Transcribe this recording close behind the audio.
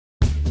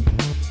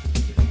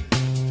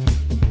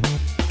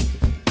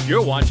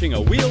You're watching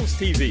a Wheels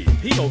TV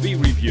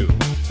POV review,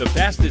 the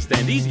fastest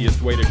and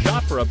easiest way to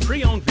shop for a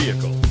pre-owned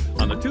vehicle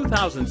on the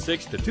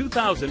 2006 to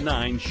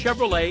 2009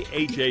 Chevrolet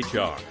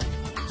HHR.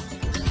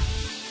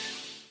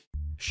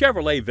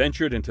 Chevrolet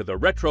ventured into the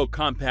retro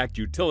compact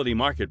utility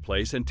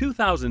marketplace in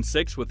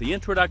 2006 with the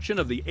introduction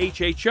of the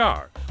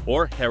HHR,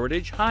 or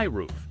Heritage High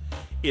Roof.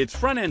 Its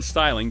front-end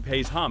styling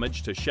pays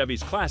homage to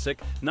Chevy's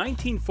classic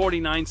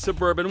 1949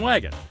 Suburban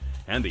wagon,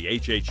 and the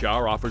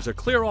HHR offers a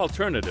clear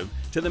alternative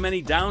to the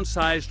many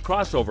downsized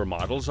crossover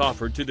models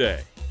offered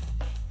today.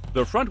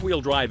 The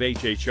front-wheel drive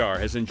HHR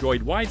has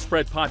enjoyed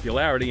widespread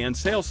popularity and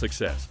sales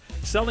success,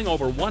 selling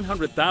over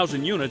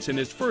 100,000 units in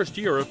its first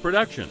year of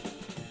production.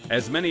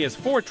 As many as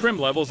 4 trim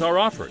levels are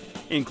offered,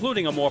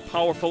 including a more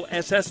powerful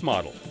SS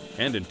model,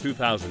 and in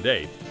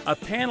 2008, a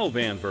panel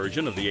van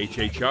version of the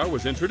HHR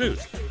was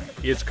introduced.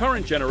 Its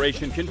current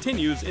generation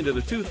continues into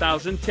the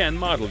 2010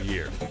 model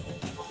year.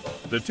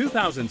 The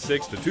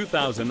 2006 to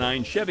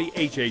 2009 Chevy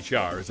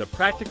HHR is a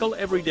practical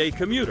everyday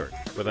commuter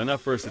with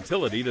enough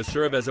versatility to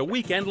serve as a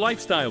weekend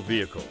lifestyle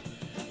vehicle.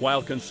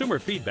 While consumer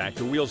feedback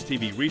to Wheels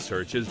TV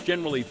research is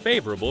generally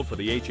favorable for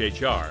the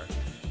HHR,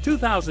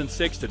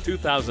 2006 to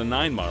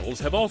 2009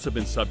 models have also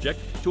been subject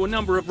to a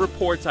number of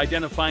reports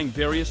identifying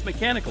various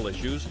mechanical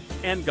issues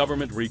and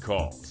government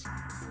recalls.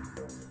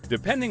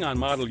 Depending on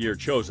model year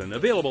chosen,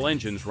 available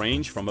engines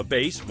range from a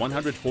base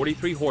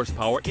 143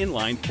 horsepower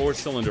inline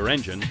 4-cylinder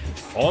engine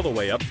all the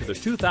way up to the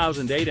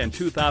 2008 and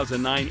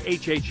 2009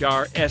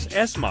 HHR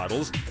SS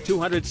models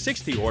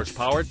 260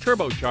 horsepower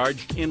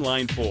turbocharged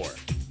inline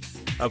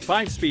 4. A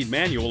 5-speed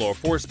manual or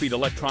 4-speed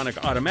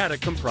electronic automatic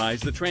comprise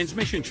the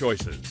transmission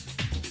choices.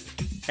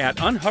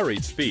 At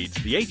unhurried speeds,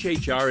 the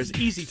HHR is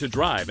easy to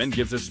drive and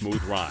gives a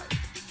smooth ride.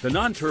 The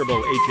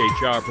non-turbo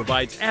HHR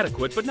provides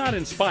adequate but not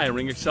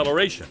inspiring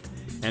acceleration,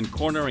 and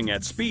cornering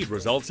at speed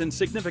results in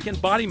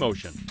significant body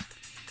motion.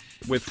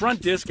 With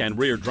front disc and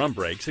rear drum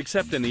brakes,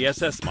 except in the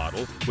SS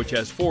model, which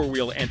has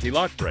 4-wheel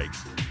anti-lock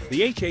brakes,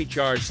 the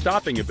HHR's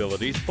stopping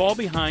abilities fall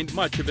behind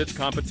much of its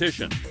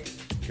competition.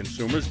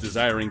 Consumers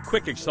desiring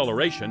quick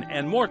acceleration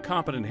and more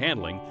competent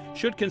handling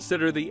should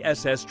consider the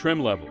SS trim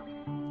level.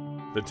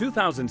 The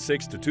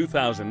 2006 to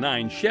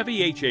 2009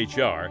 Chevy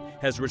HHR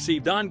has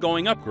received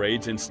ongoing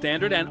upgrades in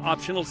standard and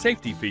optional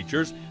safety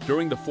features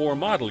during the 4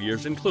 model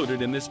years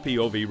included in this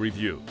POV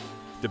review.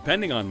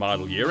 Depending on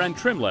model year and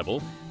trim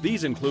level,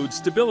 these include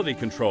stability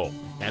control,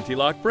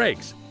 anti-lock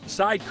brakes,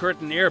 side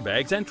curtain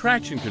airbags, and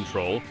traction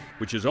control,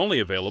 which is only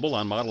available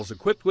on models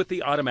equipped with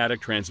the automatic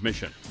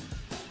transmission.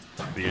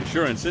 The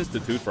Insurance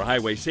Institute for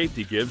Highway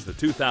Safety gives the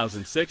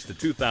 2006 to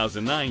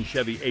 2009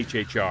 Chevy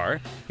HHR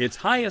its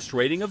highest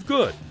rating of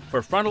good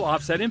for frontal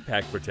offset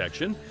impact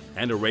protection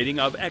and a rating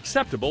of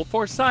acceptable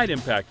for side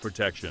impact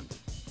protection.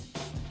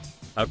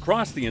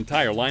 Across the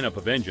entire lineup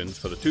of engines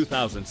for the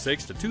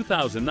 2006 to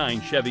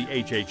 2009 Chevy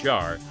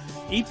HHR,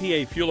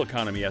 EPA fuel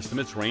economy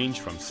estimates range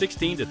from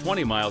 16 to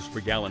 20 miles per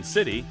gallon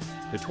city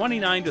to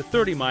 29 to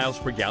 30 miles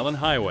per gallon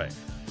highway.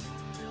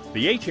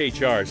 The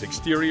HHR's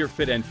exterior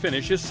fit and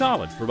finish is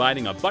solid,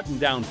 providing a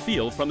button-down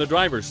feel from the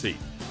driver's seat.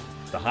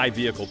 The high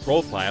vehicle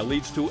profile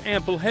leads to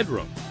ample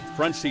headroom.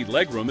 Front seat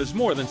legroom is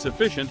more than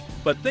sufficient,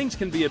 but things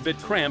can be a bit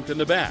cramped in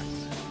the back.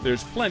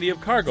 There's plenty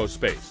of cargo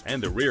space, and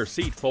the rear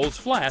seat folds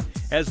flat,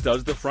 as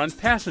does the front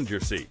passenger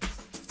seat.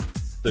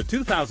 The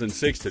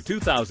 2006 to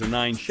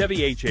 2009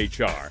 Chevy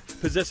HHR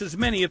possesses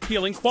many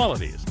appealing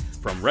qualities,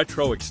 from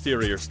retro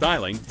exterior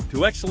styling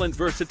to excellent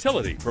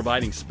versatility,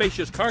 providing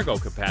spacious cargo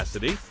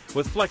capacity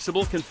with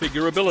flexible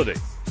configurability.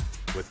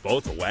 With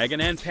both a wagon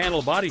and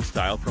panel body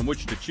style from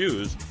which to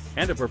choose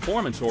and a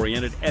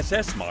performance-oriented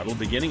SS model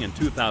beginning in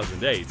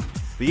 2008,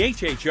 the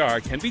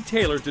HHR can be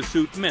tailored to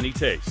suit many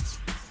tastes.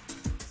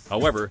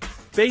 However,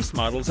 base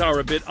models are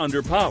a bit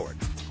underpowered,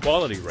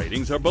 quality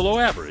ratings are below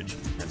average,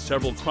 and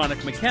several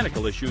chronic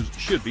mechanical issues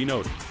should be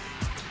noted.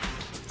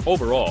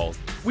 Overall,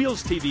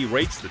 Wheels TV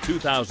rates the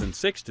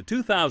 2006 to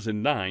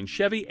 2009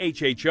 Chevy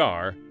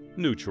HHR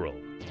neutral.